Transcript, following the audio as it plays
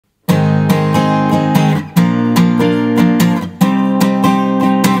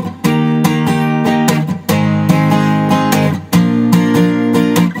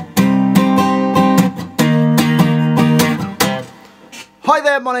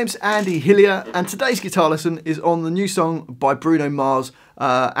my name's Andy Hillier and today's guitar lesson is on the new song by Bruno Mars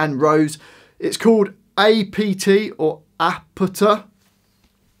and ROSÉ. It's called APT or APT.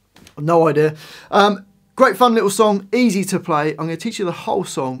 No idea. Great fun little song, easy to play. I'm going to teach you the whole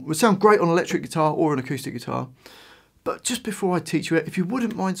song. It would sound great on electric guitar or an acoustic guitar. But just before I teach you it, if you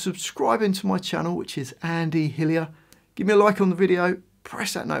wouldn't mind subscribing to my channel, which is Andy Hillier, give me a like on the video,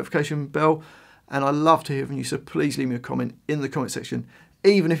 press that notification bell, and I love to hear from you, so please leave me a comment in the comment section,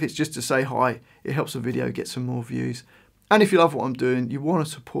 even if it's just to say hi. It helps the video get some more views. And if you love what I'm doing, you want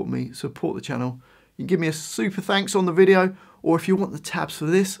to support me, support the channel, you can give me a super thanks on the video, or if you want the tabs for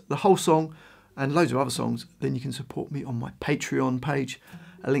this, the whole song, and loads of other songs, then you can support me on my Patreon page.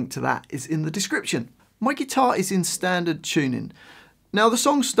 A link to that is in the description. My guitar is in standard tuning. Now the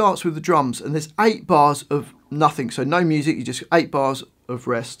song starts with the drums and there's 8 bars of nothing, so no music, you just 8 bars of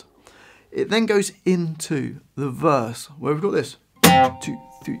rest. It then goes into the verse where we've got this 2,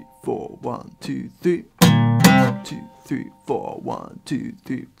 3, 4, 1, 2, 3, 2, 3, 4, 1, 2,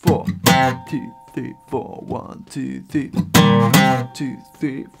 3, 4, 2, 3, 4, 1, 2, 3, 2,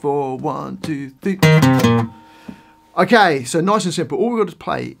 3, 4, 1, 2, 3. Okay, so nice and simple. All we've got to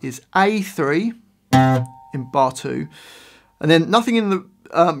play is A3 in bar 2, and then nothing in the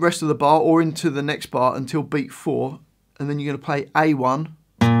rest of the bar or into the next bar until beat 4, and then you're going to play A1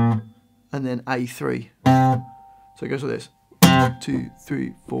 and then A3. So it goes like this: 2,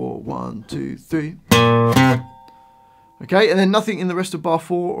 3, 4, 1, 2, 3. Okay, and then nothing in the rest of bar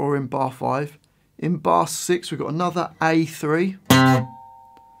 4 or in bar 5. In bar 6 we've got another A3.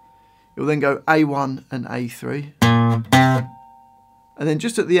 It will then go A1 and A3. And then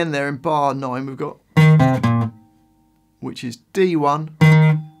just at the end there in bar 9 we've got, which is D1,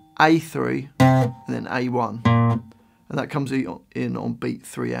 A3, and then A1. And that comes in on beat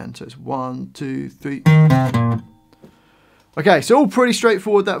 3 and, so it's 1, 2, 3. Okay, so all pretty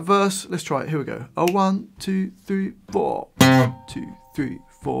straightforward, that verse. Let's try it, here we go. 1, 2, 3, 4. 2, 3,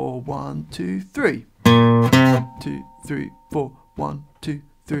 4, 1, 2, 3. 2, 3, 4, 1, 2,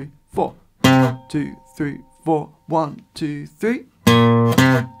 3, 4. 2, 3, 4, 1, 2, 3.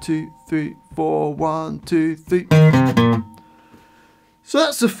 2, 3, 4, 1, 2, 3. So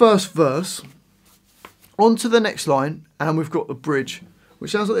that's the first verse. On to the next line, and we've got the bridge,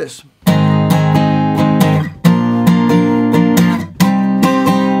 which sounds like this.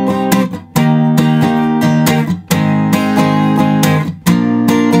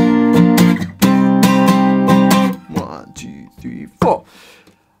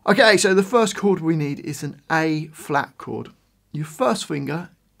 Okay, so the first chord we need is an A flat chord. Your first finger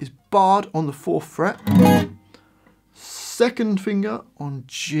is barred on the 4th fret, second finger on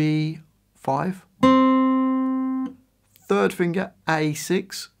G5, third finger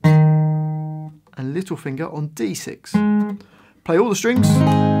A6, and little finger on D6. Play all the strings,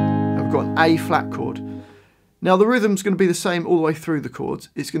 and we've got an A flat chord. Now the rhythm's going to be the same all the way through the chords.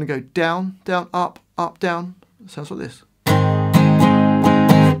 It's going to go down, down, up, down. It sounds like this.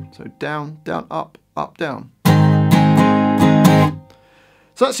 So down, down, up, down.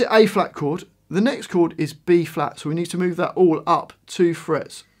 So that's the A flat chord. The next chord is B flat, so we need to move that all up 2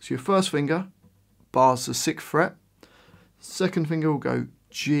 frets. So your first finger bars the 6th fret, second finger will go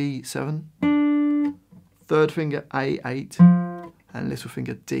G7, third finger A8, and little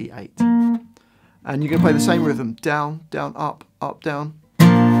finger D8. And you're going to play the same rhythm, down, down, up, down.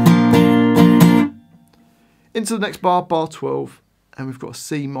 Into the next bar, bar 12. And we've got a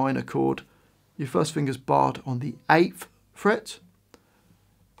C minor chord. Your first finger's barred on the 8th fret.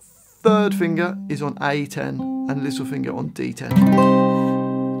 Third finger is on A10 and little finger on D10.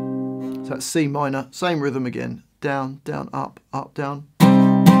 So that's C minor, same rhythm again. Down, down, up, down.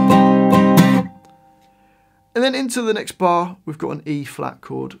 And then into the next bar, we've got an E flat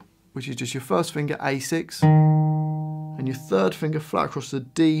chord, which is just your first finger A6 and your third finger flat across the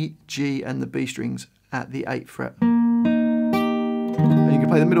D, G and the B strings at the 8th fret. And you can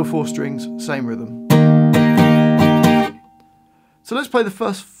play the middle 4 strings, same rhythm. So let's play the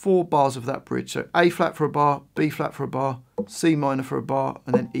first 4 bars of that bridge. So A flat for a bar, B flat for a bar, C minor for a bar,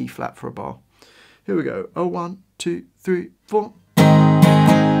 and then E flat for a bar. Here we go. 1, 2, 3, 4.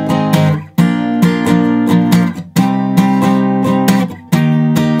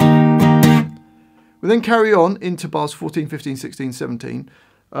 We then carry on into bars 14, 15, 16, 17.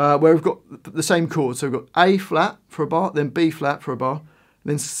 Where we've got the same chords. So we've got A flat for a bar, then B flat for a bar,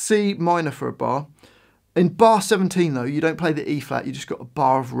 then C minor for a bar. In bar 17 though, you don't play the E flat, you just got a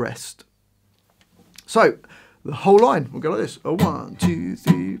bar of rest. So the whole line will go like this. 1, 2,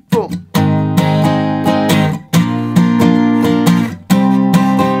 3, 4.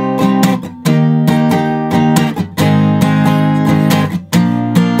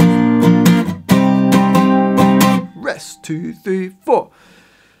 Yes, 2, 3, 4.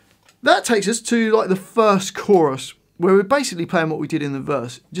 That takes us to like the first chorus, where we're basically playing what we did in the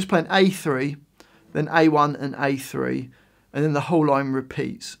verse. Just playing A3, then A1 and A3, and then the whole line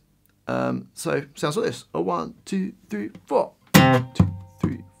repeats. So sounds like this. 1, 2, 3, 4. 2,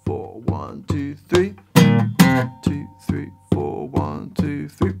 3, 4. 1, 2, 3. 2, 3, 4. 1, 2,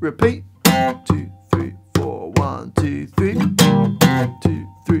 3. Repeat. 2, 3, 4. 1, 2, 3. 2,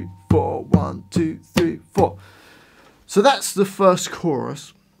 3, 4. 1, 2, 3, 4. So that's the first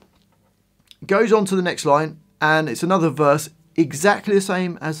chorus. Goes on to the next line, and it's another verse exactly the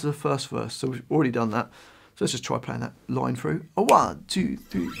same as the first verse. So we've already done that. So let's just try playing that line through. 1, 2,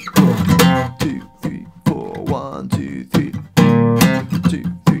 3, 4. 2, 3, 4. 1, 2, 3. 2,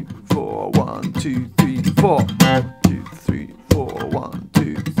 3, 4. 1, 2, 3, 4. 2, 3, 4. 1,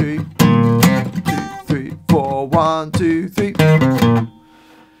 2, 3. 2, 3, 4. 1, 2, 3.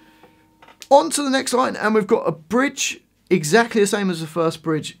 On to the next line, and we've got a bridge exactly the same as the first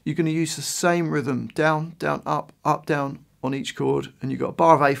bridge. You're going to use the same rhythm, down, down, up, down on each chord, and you've got a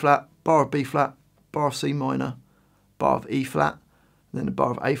bar of A flat, bar of B flat, bar of C minor, bar of E flat, then a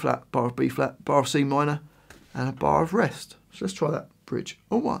bar of A flat, bar of B flat, bar of C minor, and a bar of rest. So let's try that bridge.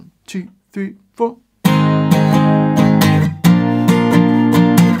 1, 2, 3, 4.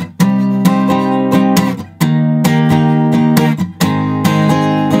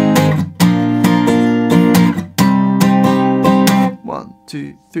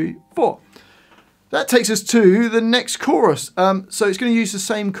 Two, 3, 4. That takes us to the next chorus. So it's going to use the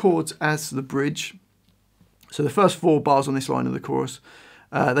same chords as the bridge. So the first 4 bars on this line of the chorus,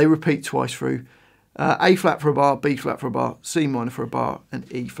 they repeat twice through. A flat for a bar, B flat for a bar, C minor for a bar,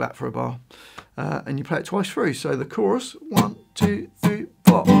 and E flat for a bar. And you play it twice through. So the chorus, 1, 2, 3,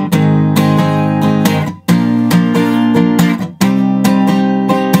 4.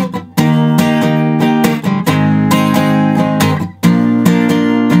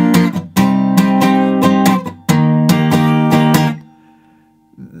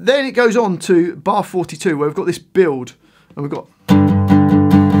 Then it goes on to bar 42, where we've got this build, and we've got...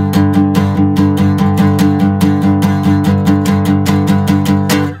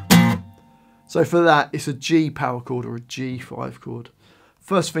 So for that, it's a G power chord or a G5 chord.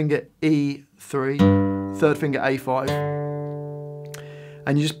 First finger E3, third finger A5,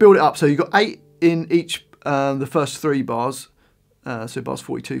 and you just build it up. So you've got 8 in each, the first 3 bars, so bars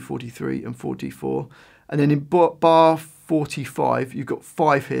 42, 43, and 44, and then in bar 45, you've got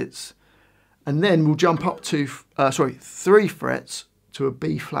 5 hits, and then we'll jump up to 3 frets to a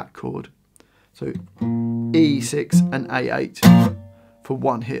B flat chord, so E6 and A8 for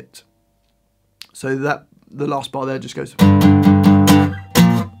 1 hit. So that the last bar there just goes.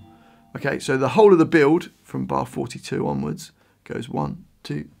 Okay, so the whole of the build from bar 42 onwards goes 1,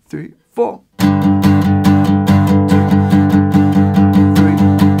 2, 3, 4. 2, 3.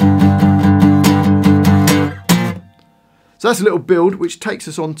 So that's a little build, which takes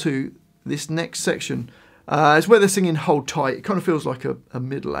us on to this next section. It's where they're singing Hold Tight. It kind of feels like a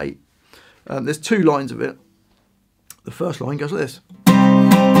middle 8. There's 2 lines of it. The first line goes like this.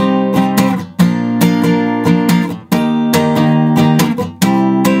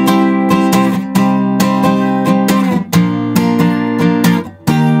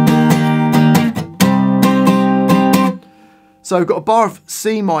 So we've got a bar of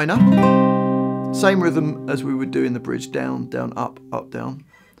C minor. Same rhythm as we would do in the bridge, down, down, up, down.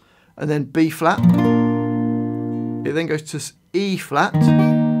 And then B flat. It then goes to E flat.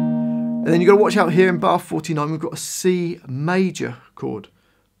 And then you've got to watch out here in bar 49, we've got a C major chord.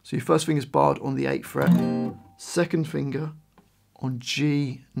 So your first finger's barred on the 8th fret, second finger on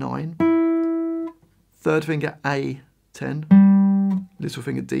G9, third finger A10, little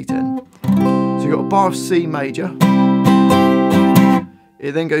finger D10. So you've got a bar of C major.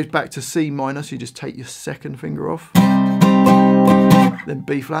 It then goes back to C minor, so you just take your second finger off. Then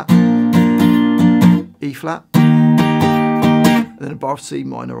B flat, E flat, and then a bar of C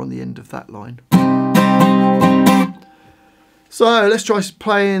minor on the end of that line. So let's try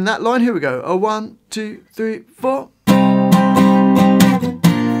playing that line. Here we go. 1, 2, 3, 4.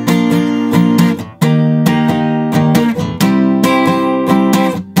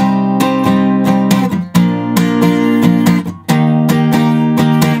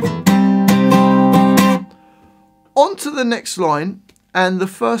 On to the next line, and the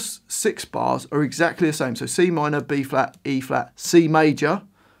first 6 bars are exactly the same. So C minor, B flat, E flat, C major,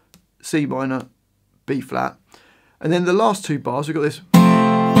 C minor, B flat. And then the last 2 bars, we've got this,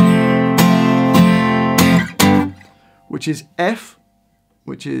 which is F,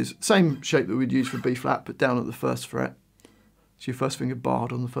 which is same shape that we'd use for B flat, but down at the 1st fret. So your first finger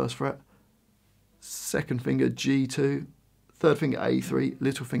barred on the 1st fret. second finger G2, third finger A3,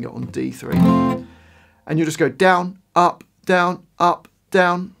 little finger on D3. And you just go down, up, down, and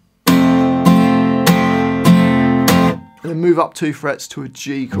then move up 2 frets to a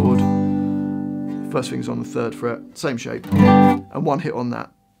G chord. First finger's on the 3rd fret, same shape, and 1 hit on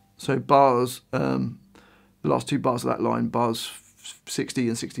that. So bars, the last 2 bars of that line, bars 60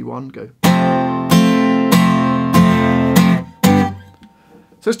 and 61, go.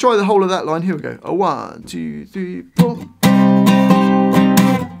 So let's try the whole of that line. Here we go. A 1, 2, 3, 4.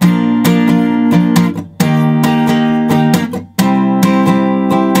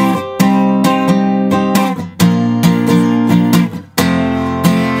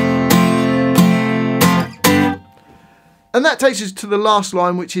 And that takes us to the last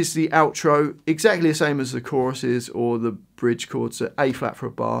line, which is the outro, exactly the same as the choruses or the bridge chords. So A flat for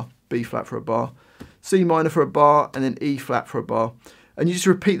a bar, B flat for a bar, C minor for a bar, and then E flat for a bar. And you just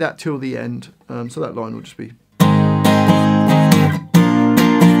repeat that till the end. So that line will just be.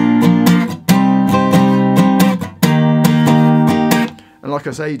 And like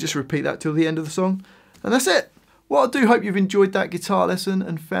I say, you just repeat that till the end of the song. And that's it. Well, I do hope you've enjoyed that guitar lesson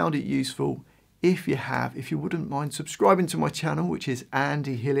and found it useful. If you have, if you wouldn't mind subscribing to my channel, which is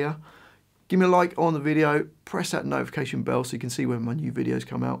Andy Hillier, give me a like on the video, press that notification bell so you can see when my new videos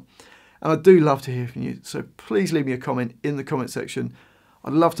come out. And I do love to hear from you, so please leave me a comment in the comment section.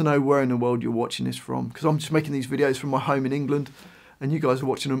 I'd love to know where in the world you're watching this from, because I'm just making these videos from my home in England, and you guys are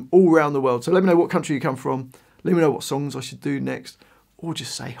watching them all around the world. So let me know what country you come from, let me know what songs I should do next, or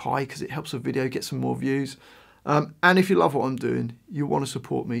just say hi, because it helps the video get some more views. And if you love what I'm doing, you want to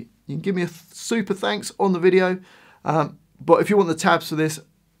support me, you can give me a super thanks on the video. But if you want the tabs for this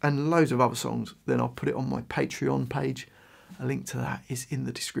and loads of other songs, then I'll put it on my Patreon page. A link to that is in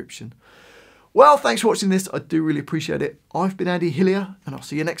the description. Well, thanks for watching this. I do really appreciate it. I've been Andy Hillier, and I'll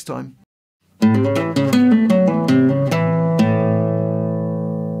see you next time.